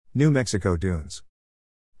New Mexico dunes.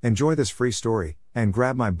 Enjoy this free story, and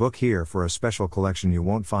grab my book here for a special collection you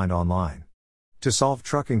won't find online. To solve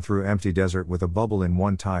trucking through empty desert with a bubble in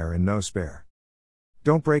one tire and no spare.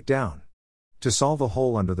 Don't break down. To solve a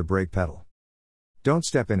hole under the brake pedal. Don't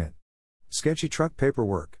step in it. Sketchy truck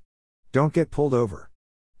paperwork. Don't get pulled over.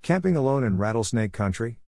 Camping alone in rattlesnake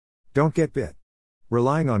country? Don't get bit.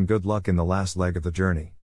 Relying on good luck in the last leg of the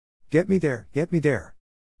journey. Get me there, get me there.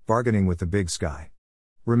 Bargaining with the big sky.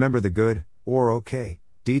 Remember the good, or okay,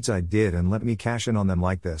 deeds I did and let me cash in on them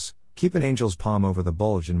like this. Keep an angel's palm over the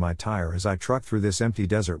bulge in my tire as I truck through this empty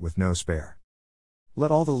desert with no spare.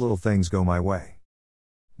 Let all the little things go my way.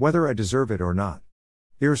 Whether I deserve it or not.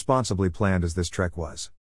 Irresponsibly planned as this trek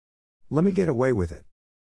was. Let me get away with it.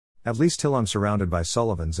 At least till I'm surrounded by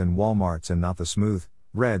Sullivans and Walmarts and not the smooth,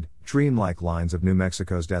 red, dreamlike lines of New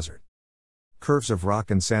Mexico's desert. Curves of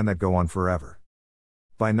rock and sand that go on forever.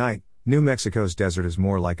 By night, New Mexico's desert is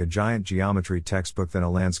more like a giant geometry textbook than a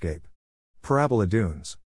landscape. Parabola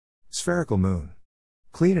dunes. Spherical moon.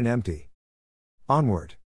 Clean and empty.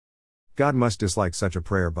 Onward. God must dislike such a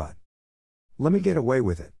prayer, but let me get away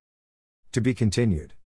with it. To be continued.